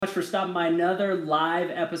Much for stopping by another live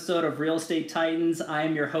episode of Real Estate Titans. I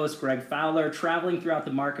am your host, Greg Fowler, traveling throughout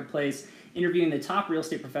the marketplace, interviewing the top real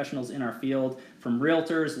estate professionals in our field, from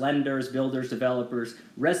realtors, lenders, builders, developers,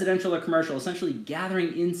 residential or commercial, essentially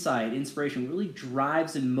gathering insight, inspiration, really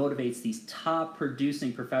drives and motivates these top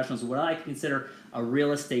producing professionals, what I consider a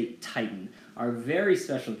real estate titan. Our very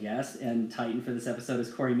special guest and titan for this episode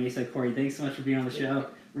is Corey Mesa. Corey, thanks so much for being on the show.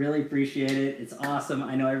 Really appreciate it. It's awesome.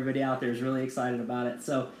 I know everybody out there is really excited about it.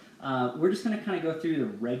 So we're just going to kind of go through the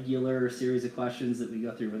regular series of questions that we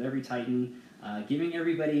go through with every Titan, giving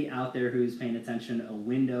everybody out there who's paying attention a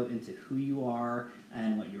window into who you are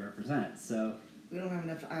and what you represent. So we don't have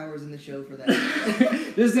enough hours in the show for that.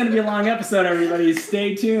 This is going to be a long episode, everybody.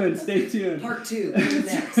 Stay tuned. Stay tuned. Part 2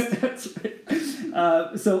 next. That's right.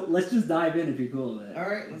 So let's just dive in if you're cool with it. All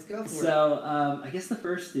right, let's go for it. So I guess the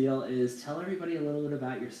first deal is tell everybody a little bit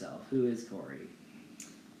about yourself. Who is Corey?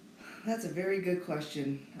 That's a very good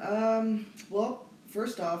question. Well,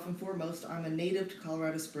 first off and foremost, I'm a native to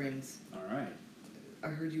Colorado Springs. All right. I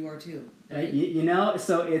heard you are too. Right? You know,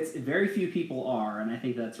 so it's very few people are, and I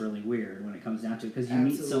think that's really weird when it comes down to it, because you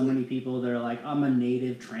meet so many people that are like, I'm a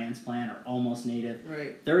native transplant or almost native.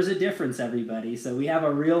 Right. There's a difference, everybody. So we have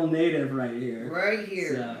a real native right here. Right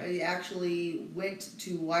here. So. I actually went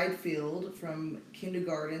to Widefield from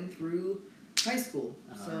kindergarten through high school.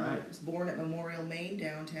 So right. I was born at Memorial, Maine,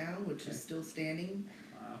 downtown, which is still standing.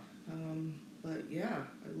 Wow. But yeah,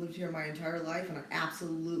 I lived here my entire life, and I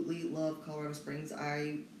absolutely love Colorado Springs.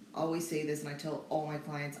 I always say this, and I tell all my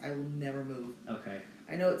clients, I will never move. Okay.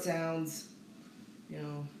 I know it sounds,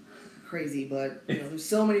 crazy, but there's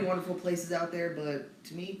so many wonderful places out there. But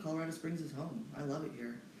to me, Colorado Springs is home. I love it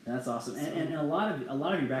here. That's awesome, and a lot of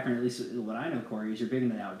your background, at least what I know, Corey, is you're big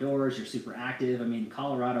into the outdoors. You're super active. I mean,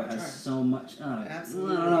 Colorado has so much.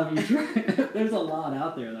 Absolutely. I don't know if you try. There's a lot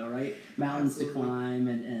out there, though, right? Mountains Absolutely. to climb,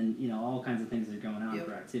 and all kinds of things that are going on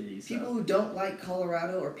for activities. So. People who don't like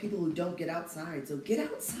Colorado are people who don't get outside. So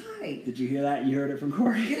get outside. Did you hear that? You heard it from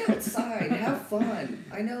Corey. Get outside. Have fun.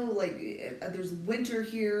 I know, there's winter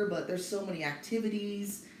here, but there's so many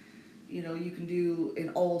activities. You can do in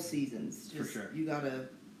all seasons. For sure. You gotta.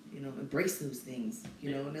 Embrace those things,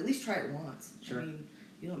 and at least try it once. Sure. I mean,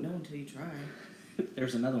 you don't know until you try.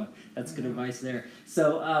 There's another one. That's good advice there.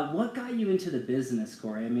 So what got you into the business,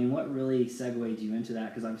 Corey? I mean, what really segued you into that?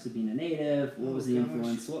 Because obviously being a native, what was the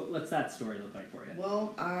influence? What's that story look like for you?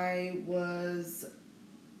 Well, I was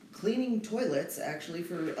cleaning toilets, actually,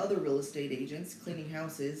 for other real estate agents, cleaning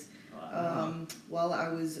houses, while I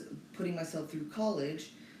was putting myself through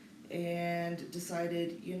college, and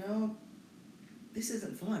decided, this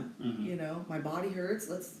isn't fun. Mm-hmm. My body hurts.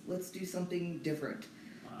 Let's do something different.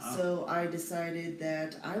 Wow. So I decided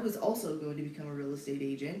that I was also going to become a real estate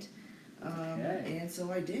agent, and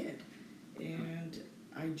so I did. And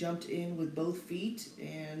I jumped in with both feet,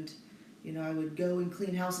 and I would go and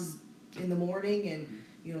clean houses in the morning,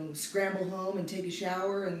 and scramble home and take a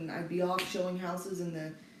shower, and I'd be off showing houses in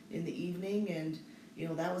the evening, and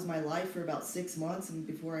that was my life for about 6 months, and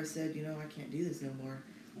before I said, I can't do this no more.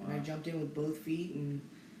 Wow. And I jumped in with both feet, and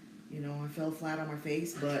I fell flat on my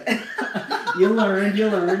face, but you learned.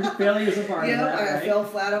 Failure's a part of that, I right? fell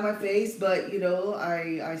flat on my face, but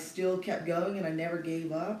I still kept going, and I never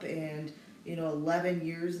gave up, and 11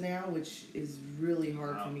 years now, which is really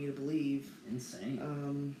hard for me to believe.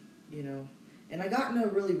 Insane. And I got in a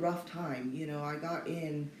really rough time. I got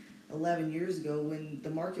in 11 years ago when the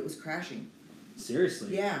market was crashing.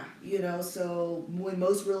 Seriously? Yeah, so when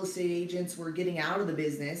most real estate agents were getting out of the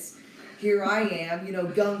business, here I am,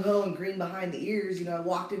 gung-ho and green behind the ears. I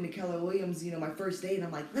walked into Keller Williams, my first day, and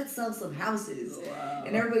I'm like, let's sell some houses. Wow.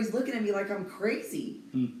 And everybody's looking at me like I'm crazy,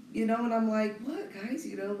 and I'm like, what, guys?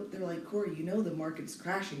 They're like, Corey, the market's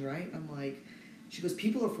crashing, right? I'm like, she goes,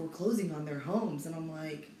 people are foreclosing on their homes, and I'm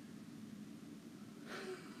like,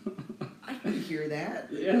 I didn't hear that.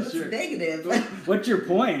 Yeah, That's sure. negative. What's your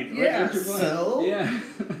point? Yeah, What's your point? so? Yeah.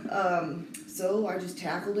 So I just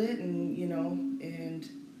tackled it, and and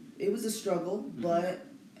it was a struggle, but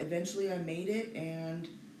eventually I made it, and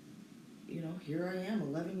here I am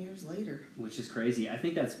 11 years later. Which is crazy. I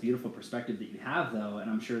think that's beautiful perspective that you have, though, and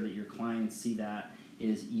I'm sure that your clients see that,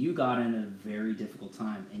 is you got in a very difficult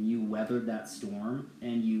time, and you weathered that storm,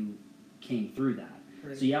 and you came through that.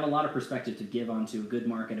 Right. So you have a lot of perspective to give onto a good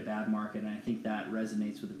market, a bad market, and I think that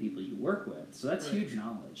resonates with the people you work with. So that's huge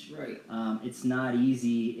knowledge. Right. It's not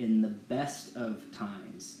easy in the best of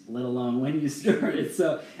times, let alone when you started.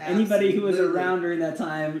 So anybody who was around during that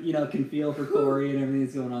time, can feel for Corey and everything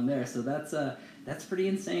that's going on there. So that's That's pretty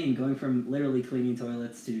insane, going from literally cleaning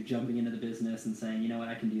toilets to jumping into the business and saying, you know what,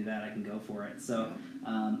 I can do that, I can go for it. So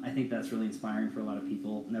I think that's really inspiring for a lot of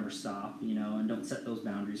people. Never stop, and don't set those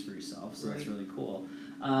boundaries for yourself. So that's really cool.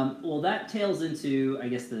 Well, that tails into, I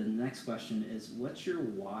guess, the next question is, what's your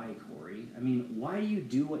why, Corey? I mean, why do you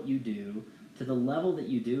do what you do to the level that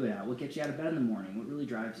you do it at? What gets you out of bed in the morning? What really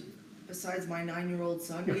drives you? Besides my 9-year-old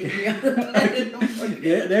son getting me out of bed in the morning.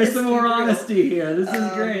 There's some more honesty here. This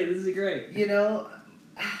is great. This is great.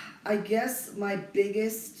 I guess my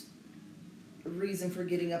biggest reason for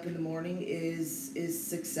getting up in the morning is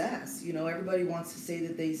success. Everybody wants to say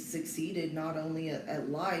that they succeeded not only at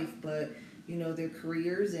life, but their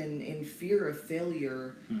careers, and fear of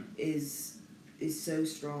failure is so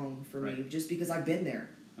strong for me, just because I've been there.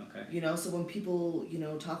 Okay. So when people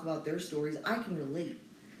talk about their stories, I can relate.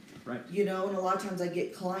 Right. And a lot of times I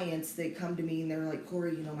get clients that come to me and they're like,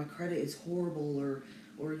 Corey, my credit is horrible, or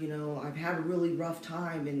I've had a really rough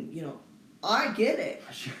time, and I get it.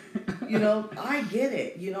 Sure. I get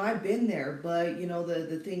it. I've been there, but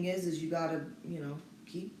the thing is you gotta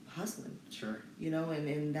keep hustling. Sure.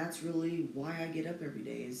 And that's really why I get up every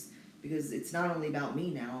day, is because it's not only about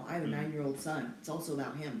me now. I have a 9-year-old son. It's also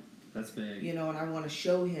about him. That's big. And I want to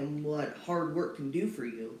show him what hard work can do for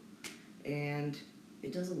you, and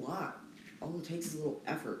it does a lot. All it takes is a little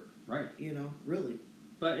effort. Right. Really.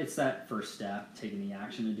 But it's that first step, taking the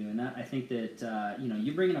action and doing that. I think that,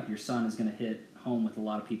 you bringing up your son is going to hit home with a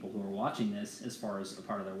lot of people who are watching this as far as a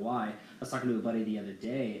part of their why. I was talking to a buddy the other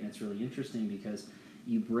day, and it's really interesting because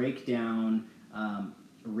you break down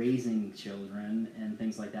raising children and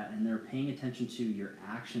things like that, and they're paying attention to your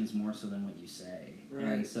actions more so than what you say. Right.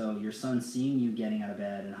 And so your son seeing you getting out of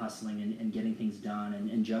bed and hustling and getting things done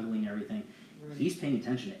and juggling everything, he's paying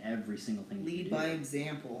attention to every single thing. Lead by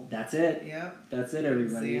example. That's it. Yeah. That's it,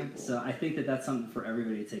 everybody. Example. So I think that that's something for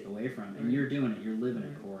everybody to take away from. And you're doing it. You're living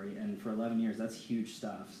it, Corey. And for 11 years, that's huge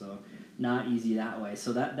stuff. So not easy that way.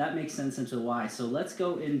 So that makes sense into why. So let's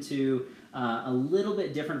go into a little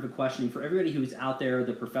bit different of a questioning for everybody who's out there,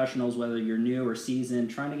 the professionals, whether you're new or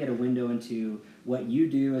seasoned, trying to get a window into what you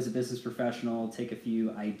do as a business professional, take a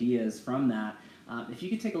few ideas from that. If you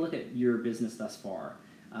could take a look at your business thus far,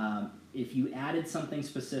 if you added something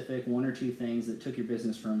specific, one or two things that took your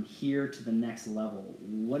business from here to the next level,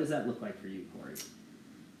 what does that look like for you, Corey?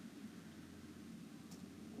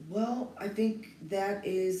 Well, I think that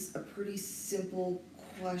is a pretty simple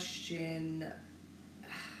question.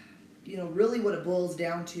 Really what it boils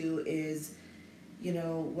down to is,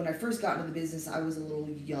 when I first got into the business, I was a little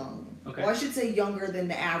young. Okay. Well, I should say younger than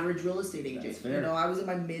the average real estate agent. That's fair. I was in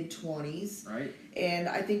my mid-20s. Right. And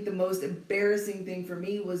I think the most embarrassing thing for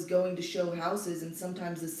me was going to show houses, and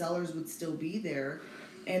sometimes the sellers would still be there,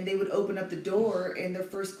 and they would open up the door, and their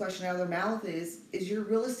first question out of their mouth is your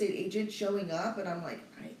real estate agent showing up? And I'm like,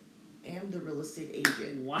 I am the real estate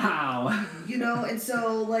agent. Wow. And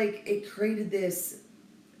so it created this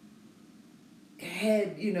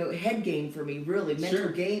head game for me, really, mental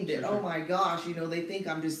game that, oh my gosh, they think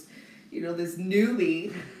I'm just, this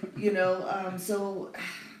newbie, so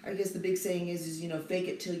I guess the big saying is fake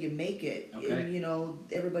it till you make it. Okay. And,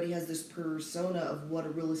 everybody has this persona of what a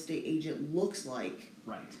real estate agent looks like.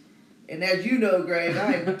 Right. And as you know, Greg,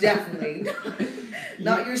 I'm definitely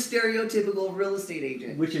not your stereotypical real estate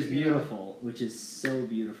agent. Which is beautiful, which is so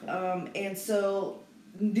beautiful. And so,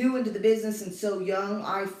 new into the business and so young,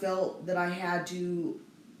 I felt that I had to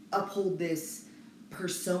uphold this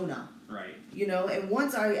persona. Right. And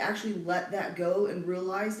once I actually let that go and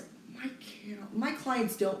realized my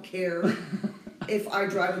clients don't care if I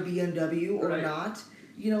drive a BMW or not.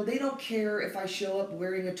 They don't care if I show up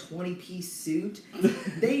wearing a 20-piece suit.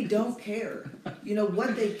 They don't care.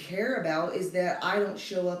 What they care about is that I don't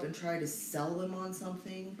show up and try to sell them on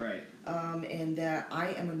something. Right. And that I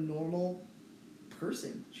am a normal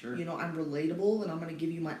person. Sure. I'm relatable, and I'm going to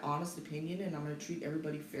give you my honest opinion, and I'm going to treat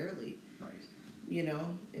everybody fairly. Right.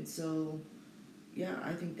 And so, yeah,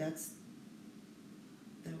 I think that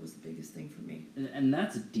was the biggest thing for me. And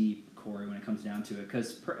that's deep, Corey, when it comes down to it,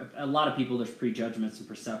 because a lot of people, there's prejudgments and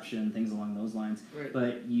perception, things along those lines. Right.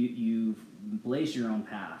 But you've blazed your own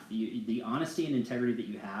path. The honesty and integrity that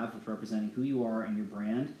you have with representing who you are and your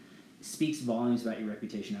brand speaks volumes about your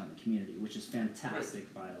reputation out in the community, which is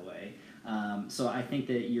fantastic, by the way. So I think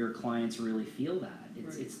that your clients really feel that.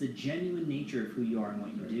 It's the genuine nature of who you are and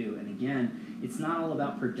what you do. And again, it's not all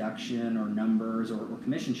about production or numbers or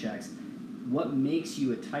commission checks. What makes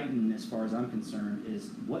you a Titan, as far as I'm concerned, is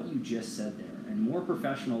what you just said there. And more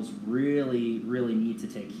professionals really, really need to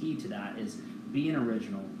take heed to that, is be an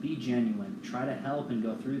original, be genuine, try to help and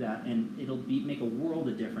go through that, and it'll make a world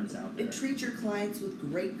of difference out there. And treat your clients with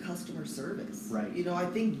great customer service. Right. You know, I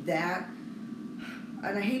think that,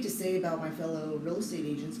 and I hate to say about my fellow real estate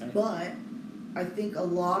agents, Okay. but I think a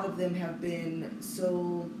lot of them have been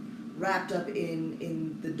so wrapped up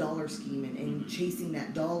in the dollar scheme and chasing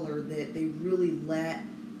that dollar that they really let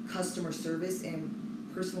customer service and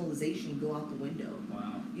personalization go out the window.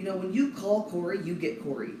 Wow. You know, when you call Corey, you get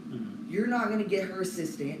Corey. Mm-hmm. You're not going to get her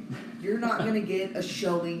assistant. You're not going to get a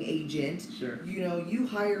showing agent. Sure. You know, you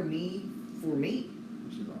hire me for me.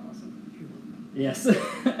 Which is awesome. You're welcome.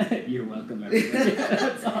 Yes. You're welcome, everybody.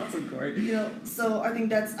 That's awesome, Corey. You know, so I think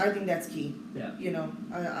that's key. Yeah. You know,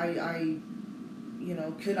 I you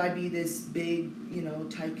know, could I be this big, you know,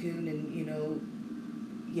 tycoon and, you know,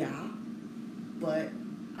 yeah, but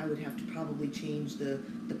I would have to probably change the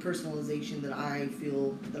personalization that I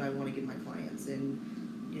feel that I want to give my clients.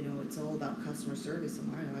 And, you know, it's all about customer service in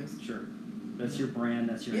my eyes. Sure. That's your brand,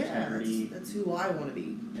 that's your integrity. That's who I want to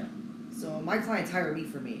be. Yeah. So my clients hire me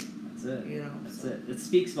for me. That's it. You know, That's so. it. It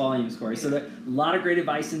speaks volumes, Corey. So a lot of great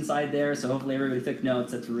advice inside there. So hopefully everybody took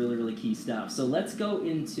notes. That's really, really key stuff. So let's go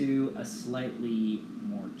into a slightly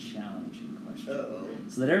more challenging question. Uh-oh.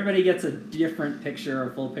 So that everybody gets a different picture,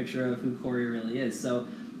 a full picture of who Corey really is. So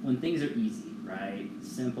when things are easy, right,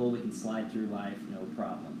 simple, we can slide through life, no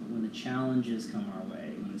problem. But when the challenges come our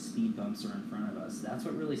way, when the speed bumps are in front of us, that's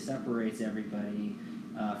what really separates everybody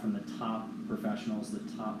from the top professionals,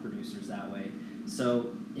 the top producers that way.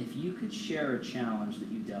 So if you could share a challenge that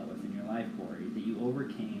you dealt with in your life, Corey, that you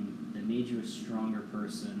overcame, that made you a stronger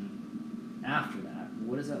person after that,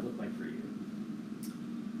 what does that look like for you?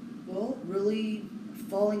 Well, really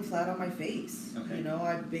falling flat on my face. Okay. You know,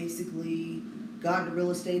 I basically got into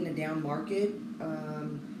real estate in a down market.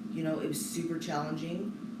 You know, it was super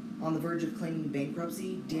challenging. On the verge of claiming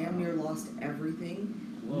bankruptcy, damn near lost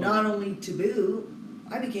everything. Whoa. Not only to boot,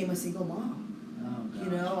 I became a single mom. Oh, gosh.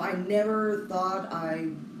 You know, I never thought I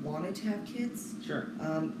wanted to have kids. Sure.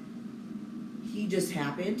 He just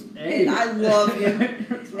happened, Hey. and I love him,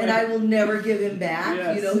 That's right. and I will never give him back.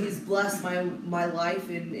 Yes. You know, he's blessed my life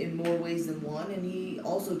in more ways than one, and he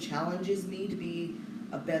also challenges me to be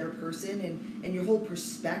a better person, and your whole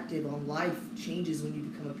perspective on life changes when you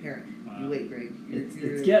become a parent. Wow. You wait, Greg.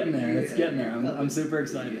 It's getting there. It's getting there. I'm super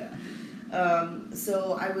excited. Yeah.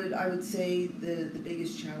 So I would say the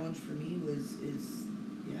biggest challenge for me was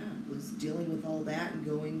dealing with all that and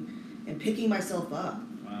going and picking myself up.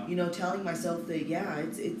 Wow. You know, telling myself that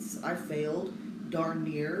it's I failed darn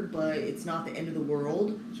near, but it's not the end of the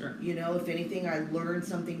world. Sure. You know, if anything, I learned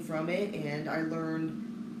something from it, and I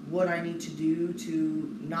learned what I need to do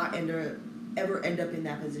to not ever end up in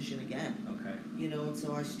that position again. Okay. You know, and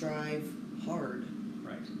so I strive hard.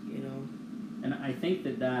 Right. You know. And I think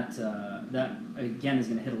that again is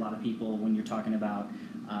going to hit a lot of people when you're talking about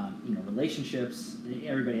you know, relationships.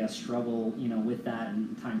 Everybody has struggle, you know, with that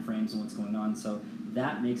and time frames and what's going on. So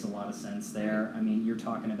that makes a lot of sense there. I mean, you're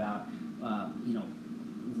talking about you know,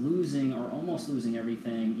 losing or almost losing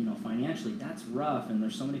everything, you know, financially. That's rough, and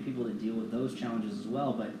there's so many people that deal with those challenges as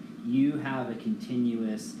well. But you have a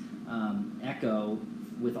continuous echo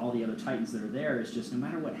with all the other Titans that are there. It's just no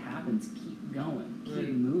matter what happens, keep going, keep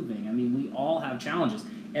moving. I mean, we all have challenges.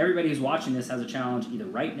 Everybody who's watching this has a challenge either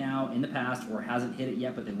right now, in the past, or hasn't hit it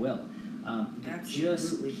yet, but they will.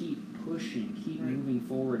 Just keep pushing, keep moving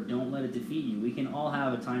forward. Don't let it defeat you. We can all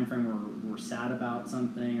have a time frame where we're sad about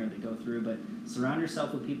something or that go through, but surround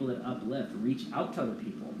yourself with people that uplift. Reach out to other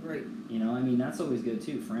people. Right. You know, I mean, that's always good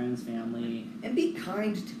too. Friends, family. And be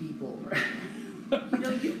kind to people. You know,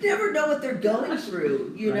 you never know what they're going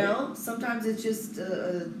through, you Right. know? Sometimes it's just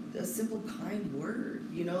a simple, kind word,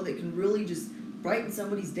 you know, that can really just brighten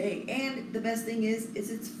somebody's day. And the best thing is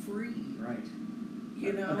it's free. Right.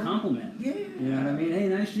 You know? A compliment. Yeah. You know what I mean? Hey,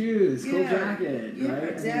 nice shoes, cool jacket. Yeah, right?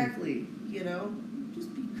 exactly. You know,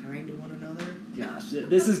 just be kind to one another. Gosh,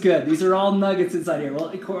 this is good. These are all nuggets inside here. Well,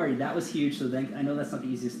 Corey, that was huge. So I know that's not the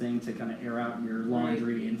easiest thing to kind of air out your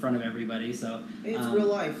laundry in front of everybody. So It's real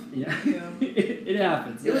life. Yeah, You know? it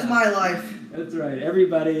happens. It was my life, That's right.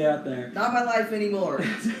 Everybody out there. not my life anymore.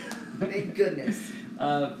 Thank goodness.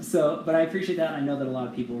 But I appreciate that. I know that a lot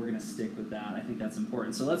of people were going to stick with that. I think that's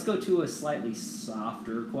important. So let's go to a slightly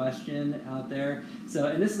softer question out there. So,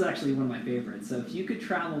 and this is actually one of my favorites. So if you could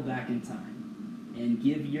travel back in time and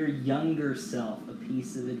give your younger self a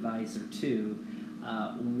piece of advice or two,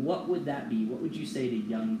 what would that be? What would you say to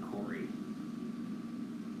young Corey?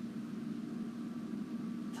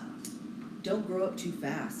 Tough. Don't grow up too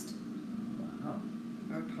fast. Wow.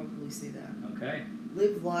 I would probably say that. Okay.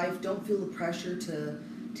 Live life. Don't feel the pressure to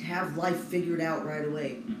have life figured out right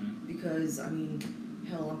away. Mm-hmm. because, I mean,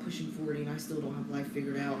 hell, I'm pushing 40 and I still don't have life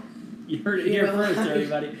figured out. You heard it here first,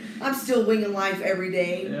 everybody. I'm still winging life every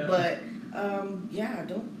day, Yeah. but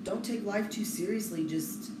don't take life too seriously.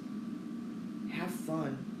 Just have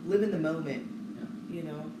fun, live in the moment. Yeah. You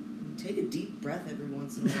know, take a deep breath every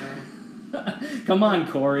once in a while. Come on,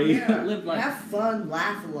 Corey. Yeah. Live life. Have fun,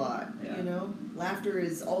 laugh a lot. Yeah. You know, laughter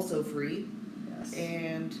is also free, Yes.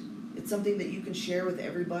 and it's something that you can share with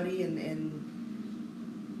everybody,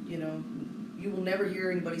 and you know. You will never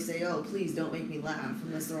hear anybody say, "Oh, please don't make me laugh,"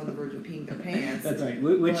 unless they're on the verge of peeing their pants. That's right.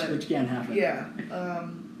 Which can happen. Yeah,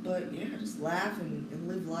 but yeah, just laugh and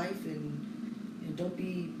live life, and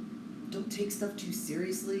don't take stuff too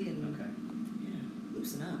seriously, and Okay. yeah,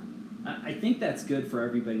 loosen up. I think that's good for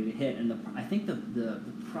everybody to hit, and I think the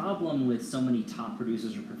problem with so many top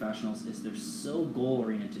producers or professionals is they're so goal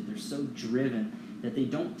oriented, they're so driven that they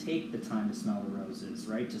don't take the time to smell the roses,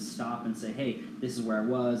 right? To stop and say, hey, this is where I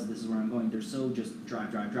was, this is where I'm going. They're so just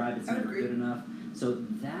drive, it's I never agree. good enough. So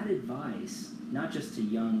that advice, not just to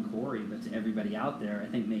young Corey, but to everybody out there,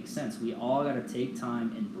 I think makes sense. We all got to take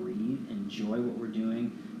time and breathe, enjoy what we're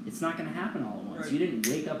doing. It's not going to happen all at once. Right. You didn't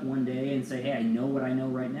wake up one day and say, hey, I know what I know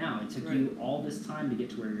right now. It took Right. you all this time to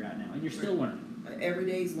get to where you're at now, and you're still learning. Every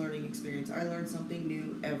day's learning experience. I learn something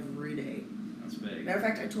new every day. That's big. Matter of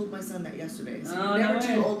fact, I told my son that yesterday. So Oh, you're no never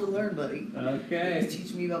too way. old to learn, buddy. Okay. He's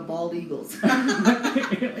teaching me about bald eagles.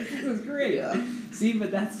 This is great. Yeah. See,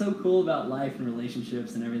 but that's so cool about life and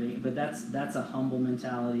relationships and everything. But that's a humble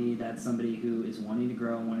mentality. That's somebody who is wanting to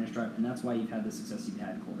grow and wanting to strive, and that's why you've had the success you've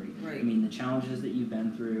had, Corey. Right. I mean, the challenges that you've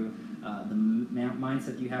been through, the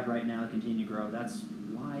mindset you have right now to continue to grow. That's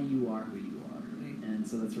why you are who you are, Right. and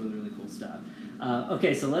so that's really cool stuff.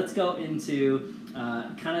 Okay, so let's go into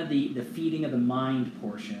kind of the feeding of the mind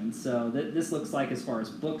portion. So this looks like as far as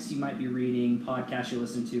books you might be reading, podcasts you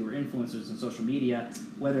listen to, or influencers on social media,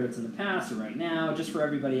 whether it's in the past or right now, just for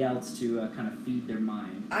everybody else to kind of feed their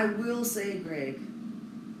mind. I will say, Greg,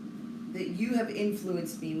 that you have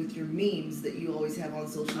influenced me with your memes that you always have on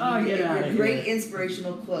social Oh, media get and outta your great here.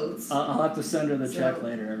 inspirational quotes. I'll have to send her the So, check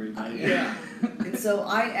later, everybody. Yeah. And so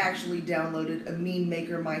I actually downloaded a meme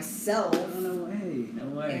maker myself. Oh, no way,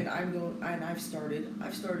 no way. And I've started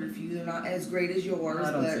a few. They're not as great as yours,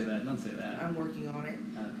 don't say but that. Don't say that. I'm working on it.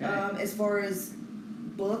 Okay. As far as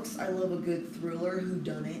books, I love a good thriller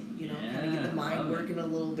whodunit. You know, kind of get the Yeah, mind love it. working a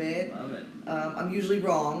little bit. Love it. I'm usually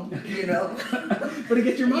wrong, you know. But it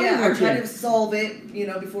gets your mind Yeah, I working. kind of solve it, you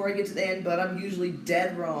know, before I get to the end, but I'm usually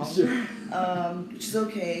dead wrong. Sure. Which is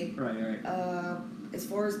okay. Right. As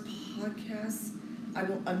far as podcasts,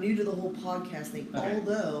 I'm new to the whole podcast thing. Okay.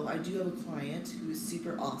 Although I do have a client who is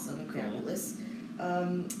super awesome and Cool. fabulous,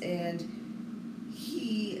 and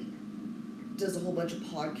he does a whole bunch of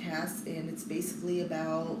podcasts, and it's basically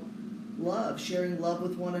about love, sharing love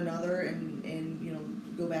with one another, and you know,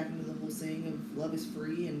 go back into the whole saying of love is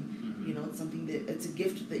free, and Mhm. you know, it's something that it's a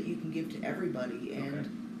gift that you can give to everybody, and Okay.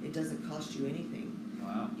 it doesn't cost you anything.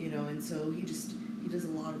 Wow. You know, and so he does a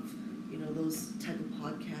lot of, you know, those type of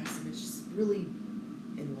podcasts, and it's just really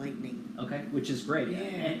enlightening. Okay, which is great. Yeah.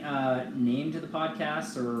 And, name to the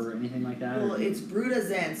podcast or anything like that? Well, or- it's Bruda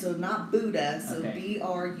Zen, so not Buddha, so Okay.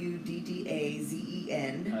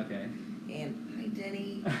 BRUDDAZEN. Okay. And hi,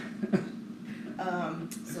 Denny.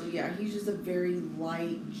 So yeah, he's just a very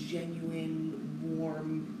light, genuine,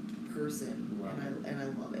 warm person, Love and I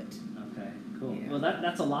love it. Okay, cool. Yeah. Well,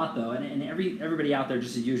 that's a lot though, and everybody out there,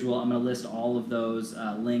 just as usual, I'm going to list all of those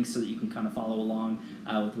links so that you can kind of follow along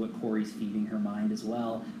with what Corey's feeding her mind as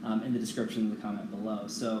well in the description of the comment below.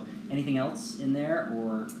 So, anything else in there,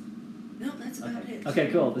 or? No, that's about it.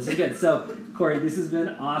 Okay, cool. This is good. So, Corey, this has been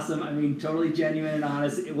awesome. I mean, totally genuine and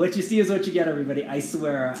honest. What you see is what you get, everybody. I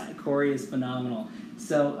swear, Corey is phenomenal.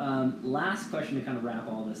 So, last question to kind of wrap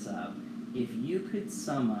all this up. If you could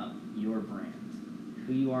sum up your brand,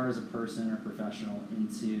 who you are as a person or professional,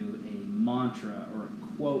 into a mantra or a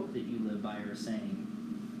quote that you live by or a saying,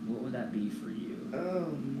 what would that be for you?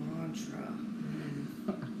 Oh, mantra.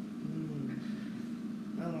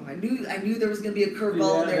 Oh, I knew there was gonna be a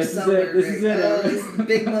curveball in there somewhere. This is it. Oh, this is a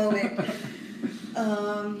big moment.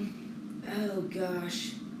 Oh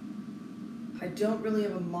gosh. I don't really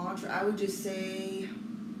have a mantra. I would just say,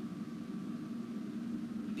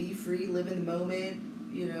 be free, live in the moment.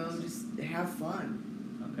 You know, just have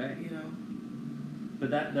fun. Okay. You know.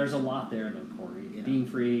 But there's a lot there though, Corey. Yeah. Being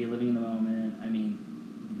free, living in the moment. I mean,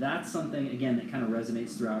 that's something again that kind of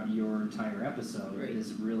resonates throughout your entire episode. Right.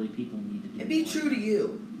 Is really people need to do. And be more. true to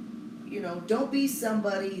you. You know, don't be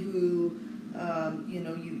somebody who, you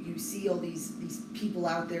know, you see all these people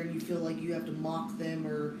out there and you feel like you have to mock them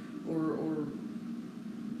or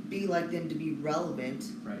be like them to be relevant.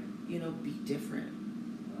 Right. you know, be different.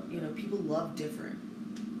 You know, people love different.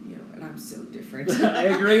 You know, and I'm so different. I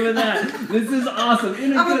agree with that. This is awesome.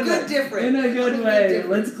 I'm a good different. In a good I'm way. different.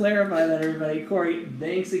 Let's clarify that, everybody. Corey,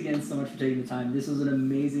 thanks again so much for taking the time. This was an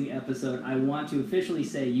amazing episode. I want to officially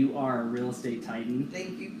say you are a real estate titan.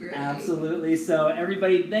 Thank you, Greg. Absolutely. So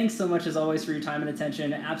everybody, thanks so much as always for your time and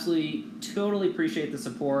attention. Absolutely, totally appreciate the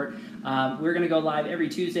support. We're going to go live every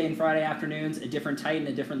Tuesday and Friday afternoons, a different Titan,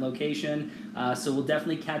 a different location. So we'll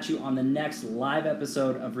definitely catch you on the next live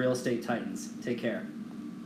episode of Real Estate Titans. Take care.